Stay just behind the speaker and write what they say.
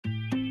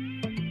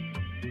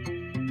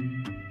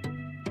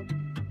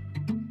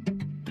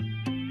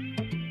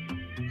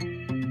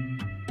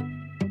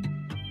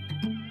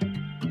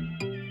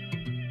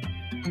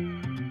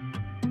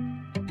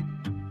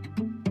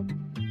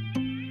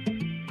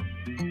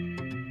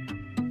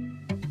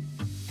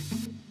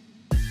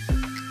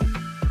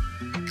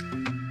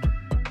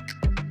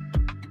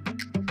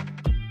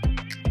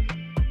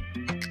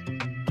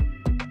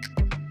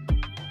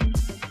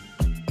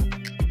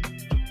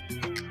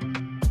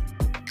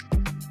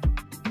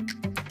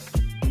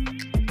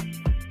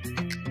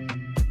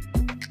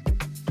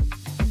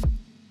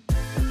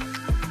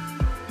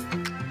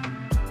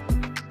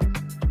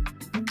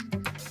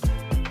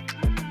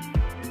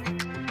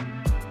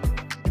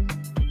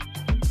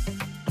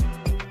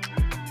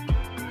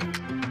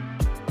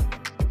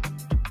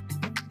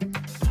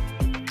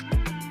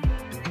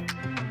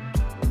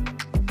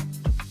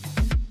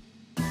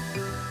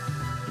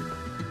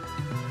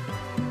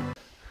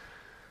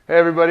Hey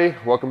everybody,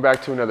 welcome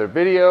back to another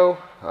video.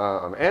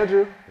 I'm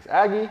Andrew, it's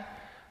Aggie.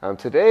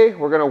 Today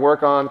we're going to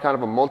work on kind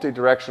of a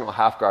multi-directional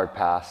half guard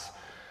pass.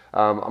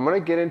 I'm going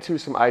to get into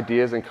some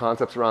ideas and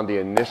concepts around the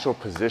initial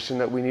position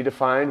that we need to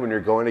find when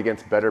you're going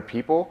against better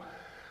people.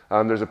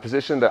 There's a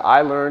position that I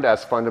learned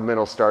as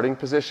fundamental starting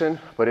position,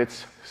 but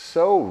it's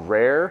so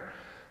rare.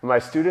 My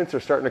students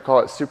are starting to call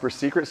it super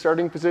secret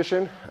starting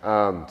position.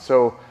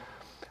 So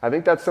I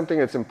think that's something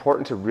that's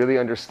important to really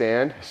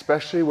understand,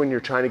 especially when you're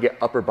trying to get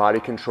upper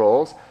body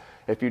controls.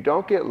 If you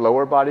don't get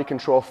lower body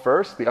control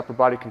first, the upper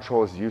body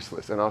control is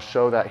useless, and I'll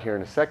show that here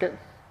in a second.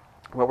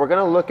 But we're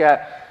going to look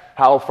at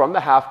how from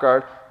the half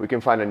guard we can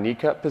find a knee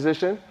cut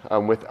position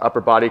with upper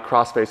body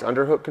cross face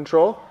underhook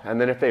control, and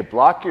then if they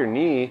block your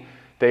knee,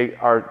 they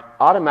are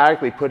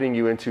automatically putting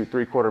you into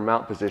 3/4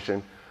 mount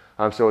position.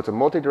 So it's a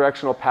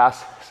multi-directional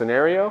pass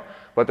scenario,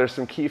 but there's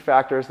some key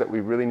factors that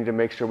we really need to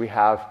make sure we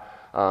have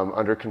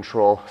under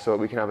control so that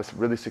we can have a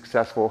really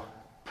successful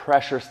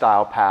pressure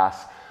style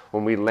pass.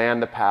 When we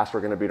land the pass,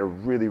 we're going to be in a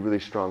really, really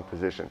strong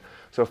position.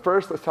 So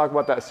first, let's talk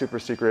about that super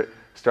secret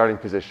starting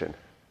position.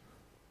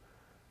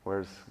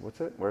 Where's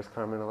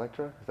Carmen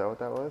Electra? Is that what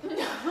that was?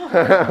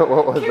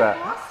 What was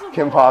that? Possible.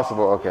 Kim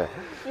Possible, okay.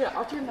 Yeah,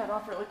 I'll turn that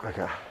off really quick.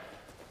 Okay.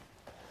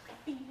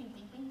 Bing, bing,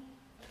 bing, bing.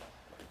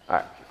 All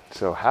right,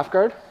 so half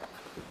guard.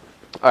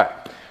 All right,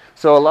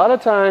 so a lot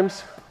of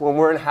times when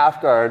we're in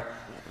half guard,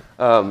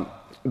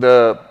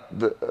 the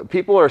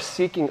people are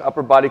seeking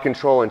upper body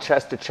control and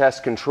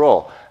chest-to-chest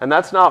control, and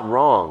that's not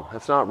wrong.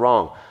 That's not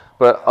wrong.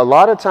 But a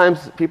lot of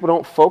times people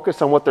don't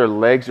focus on what their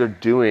legs are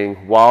doing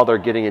while they're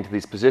getting into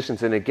these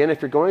positions. And again,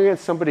 if you're going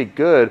against somebody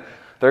good,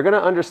 they're going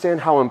to understand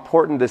how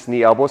important this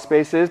knee-elbow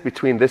space is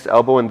between this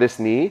elbow and this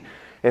knee.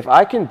 If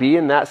I can be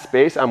in that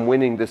space, I'm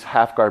winning this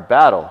half guard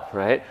battle,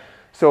 right?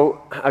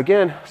 So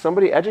again,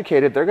 somebody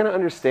educated, they're going to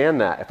understand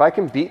that. If I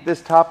can beat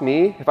this top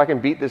knee, if I can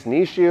beat this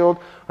knee shield,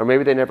 or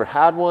maybe they never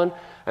had one,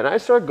 and I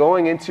start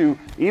going into,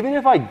 even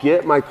if I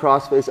get my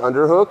crossface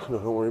underhook, no,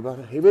 don't worry about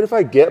it, even if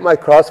I get my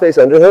crossface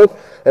underhook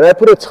and I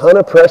put a ton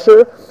of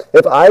pressure,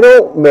 if I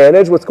don't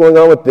manage what's going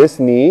on with this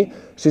knee,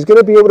 she's going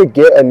to be able to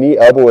get a knee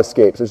elbow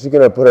escape. So she's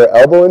going to put her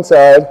elbow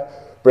inside,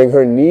 bring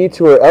her knee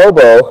to her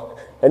elbow,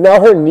 and now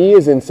her knee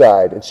is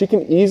inside. And she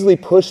can easily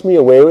push me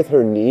away with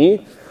her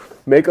knee,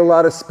 make a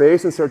lot of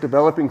space, and start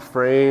developing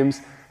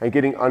frames and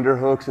getting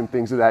underhooks and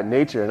things of that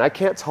nature. And I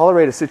can't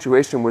tolerate a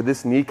situation where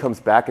this knee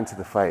comes back into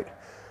the fight.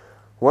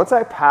 Once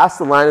I pass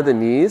the line of the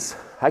knees,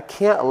 I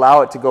can't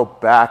allow it to go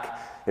back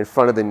in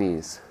front of the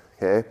knees,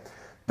 okay?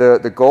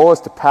 The goal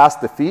is to pass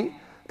the feet,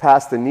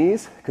 pass the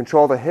knees,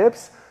 control the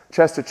hips,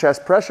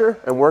 chest-to-chest pressure,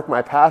 and work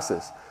my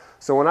passes.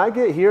 So when I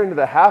get here into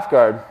the half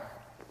guard,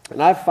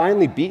 and I've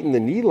finally beaten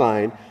the knee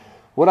line,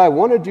 what I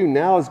want to do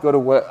now is go to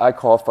what I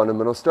call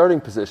fundamental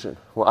starting position.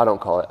 Well, I don't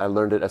call it. I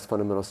learned it as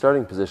fundamental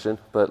starting position,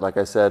 but like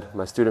I said,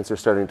 my students are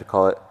starting to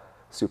call it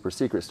super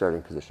secret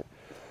starting position.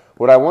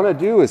 What I want to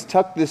do is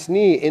tuck this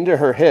knee into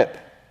her hip.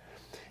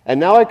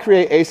 And now I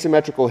create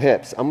asymmetrical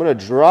hips. I'm going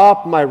to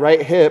drop my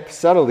right hip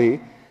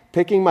subtly,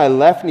 picking my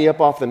left knee up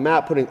off the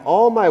mat, putting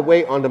all my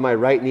weight onto my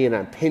right knee, and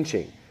I'm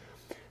pinching.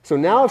 So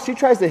now if she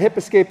tries to hip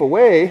escape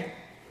away,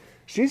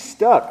 she's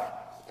stuck.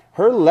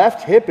 Her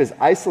left hip is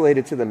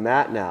isolated to the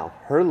mat now.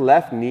 Her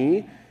left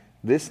knee,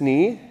 this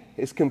knee,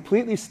 is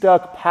completely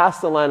stuck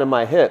past the line of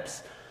my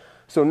hips.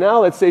 So now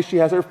let's say she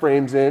has her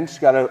frames in. She's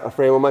got a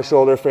frame on my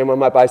shoulder, a frame on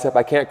my bicep.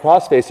 I can't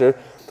cross face her.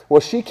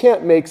 Well, she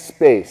can't make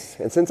space.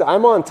 And since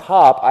I'm on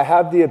top, I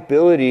have the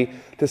ability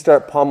to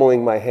start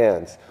pummeling my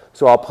hands.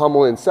 So I'll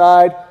pummel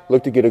inside,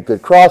 look to get a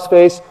good cross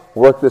face,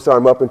 work this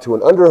arm up into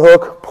an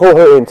underhook, pull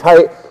her in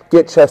tight,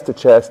 get chest to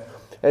chest.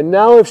 And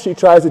now if she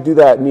tries to do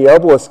that knee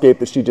elbow escape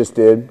that she just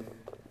did,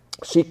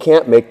 she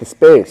can't make the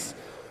space.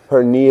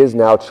 Her knee is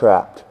now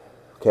trapped,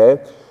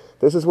 okay?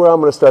 This is where I'm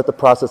going to start the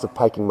process of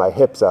piking my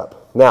hips up.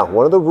 Now,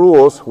 one of the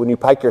rules when you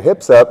pike your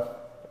hips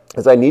up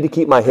is I need to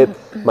keep my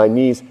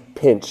knees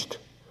pinched.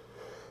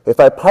 If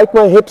I pike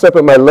my hips up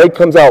and my leg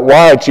comes out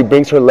wide, she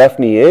brings her left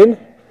knee in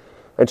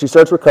and she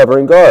starts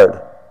recovering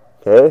guard,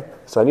 okay?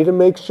 So I need to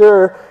make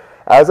sure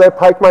as I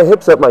pike my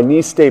hips up, my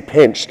knees stay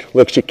pinched.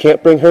 Look, she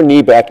can't bring her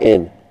knee back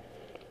in.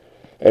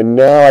 And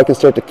now I can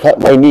start to cut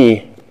my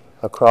knee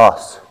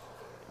across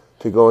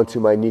to go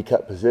into my knee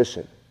cut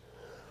position.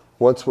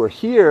 Once we're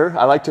here,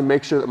 I like to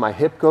make sure that my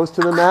hip goes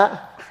to the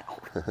mat.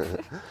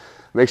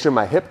 Make sure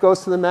my hip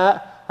goes to the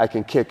mat. I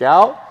can kick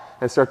out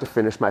and start to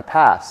finish my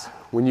pass.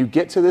 When you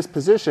get to this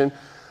position,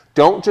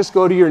 don't just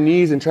go to your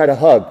knees and try to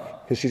hug,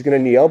 because she's going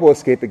to knee elbow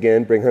escape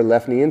again, bring her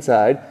left knee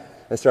inside,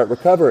 and start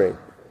recovering.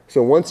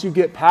 So once you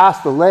get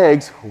past the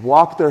legs,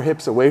 walk their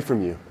hips away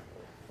from you.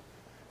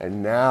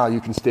 And now you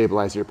can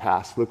stabilize your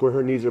pass. Look where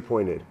her knees are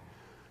pointed.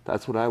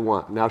 That's what I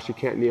want. Now she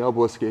can't knee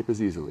elbow escape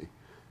as easily.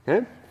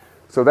 Okay?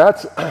 So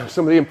that's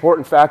some of the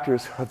important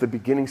factors of the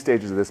beginning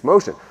stages of this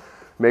motion.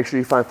 Make sure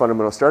you find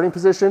fundamental starting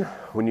position.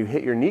 When you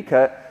hit your knee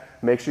cut,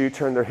 make sure you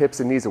turn their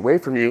hips and knees away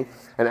from you.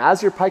 And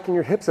as you're piking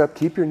your hips up,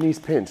 keep your knees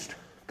pinched.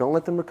 Don't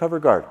let them recover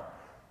guard.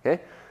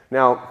 Okay?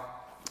 Now,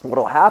 what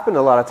will happen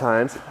a lot of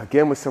times,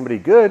 again with somebody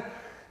good,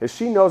 is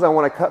she knows I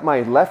want to cut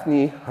my left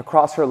knee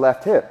across her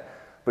left hip.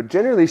 But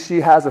generally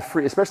she has a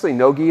free, especially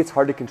no gi, it's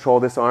hard to control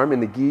this arm. In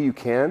the gi you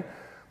can,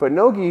 but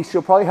no gi,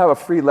 she'll probably have a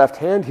free left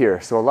hand here.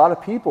 So a lot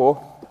of people,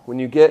 when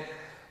you get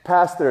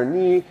past their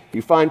knee,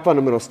 you find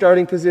fundamental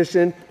starting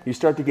position, you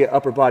start to get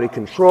upper body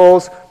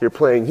controls, you're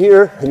playing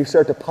here, and you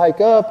start to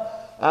pike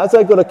up. As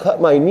I go to cut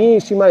my knee,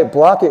 she might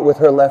block it with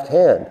her left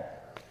hand.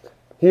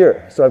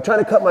 Here, so I'm trying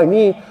to cut my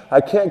knee,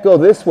 I can't go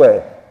this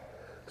way.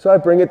 So I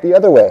bring it the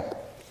other way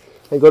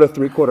and go to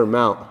 3/4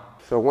 mount.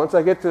 So once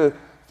I get to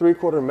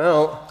 3/4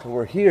 mount, and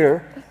we're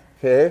here,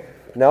 okay,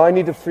 now I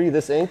need to free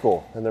this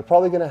ankle. And they're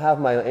probably gonna have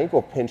my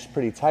ankle pinched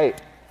pretty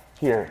tight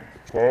here,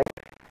 okay?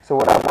 So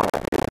what I want to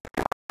do,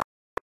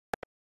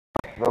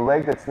 the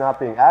leg that's not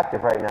being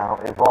active right now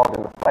involved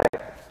in the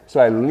fight. So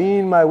I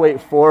lean my weight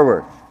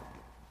forward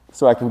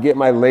so I can get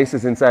my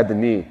laces inside the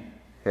knee,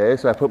 okay?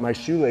 So I put my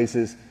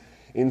shoelaces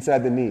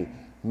inside the knee.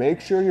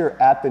 Make sure you're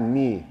at the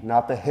knee,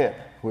 not the hip.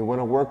 We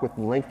want to work with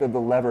the length of the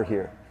lever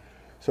here.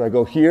 So I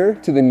go here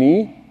to the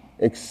knee,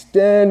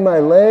 extend my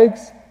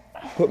legs,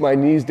 put my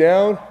knees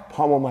down,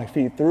 pommel my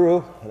feet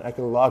through, and I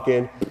can lock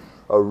in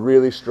a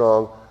really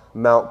strong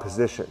mount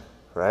position,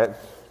 right?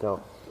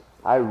 Now,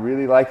 I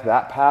really like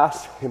that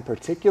pass in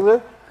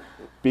particular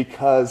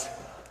because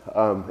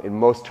in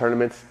most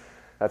tournaments,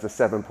 that's a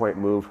 7-point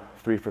move,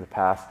 3 for the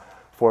pass,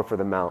 4 for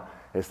the mount.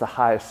 It's the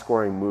highest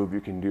scoring move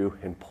you can do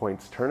in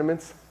points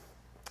tournaments,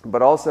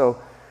 but also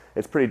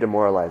it's pretty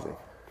demoralizing,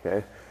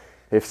 okay?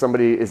 If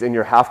somebody is in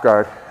your half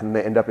guard and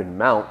they end up in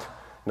mount,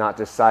 not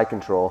just side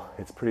control,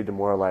 it's pretty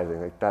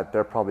demoralizing. Like that,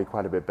 they're probably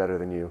quite a bit better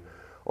than you,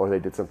 or they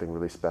did something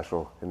really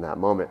special in that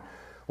moment.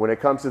 When it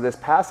comes to this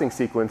passing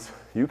sequence,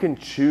 you can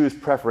choose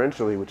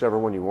preferentially whichever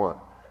one you want.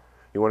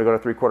 You want to go to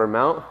 3/4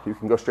 mount, you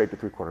can go straight to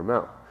 3/4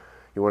 mount.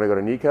 You want to go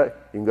to knee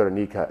cut, you can go to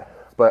knee cut.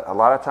 But a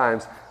lot of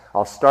times,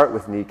 I'll start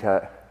with knee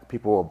cut,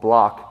 people will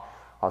block,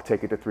 I'll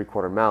take it to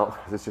 3/4 mount,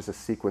 because it's just a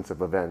sequence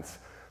of events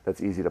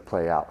that's easy to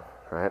play out,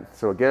 right?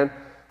 So again,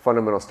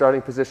 fundamental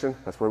starting position,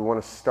 that's where we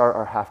want to start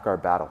our half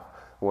guard battle.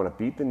 We want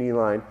to beat the knee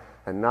line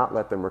and not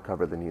let them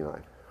recover the knee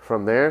line.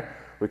 From there,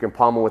 we can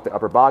pommel with the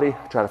upper body,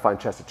 try to find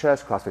chest to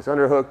chest, crossface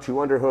underhook, 2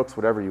 underhooks,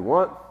 whatever you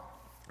want,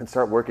 and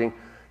start working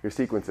your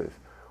sequences.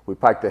 We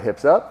pike the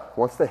hips up.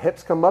 Once the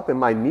hips come up and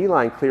my knee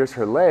line clears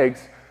her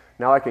legs,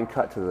 now I can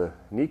cut to the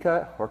knee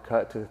cut or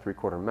cut to the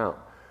 3/4 mount.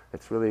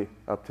 It's really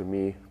up to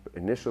me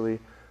initially,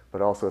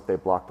 but also if they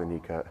block the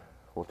knee cut,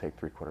 we'll take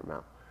 3/4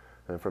 mount.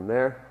 And from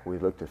there, we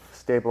look to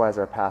stabilize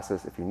our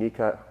passes. If you knee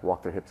cut,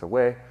 walk their hips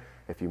away.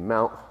 If you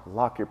mount,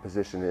 lock your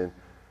position in,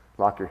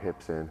 lock your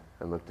hips in,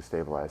 and look to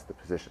stabilize the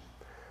position.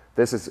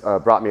 This has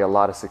brought me a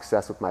lot of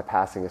success with my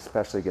passing,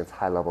 especially against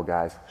high-level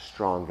guys,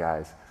 strong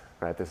guys,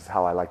 right? This is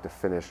how I like to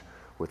finish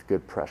with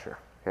good pressure,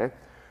 okay?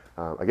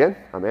 Again,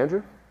 I'm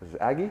Andrew. This is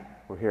Aggie.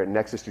 We're here at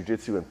Nexus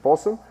Jiu-Jitsu in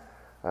Folsom,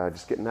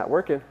 just getting that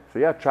work in. So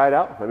yeah, try it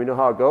out. Let me know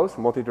how it goes.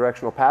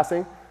 Multi-directional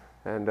passing,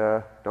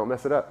 and don't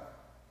mess it up.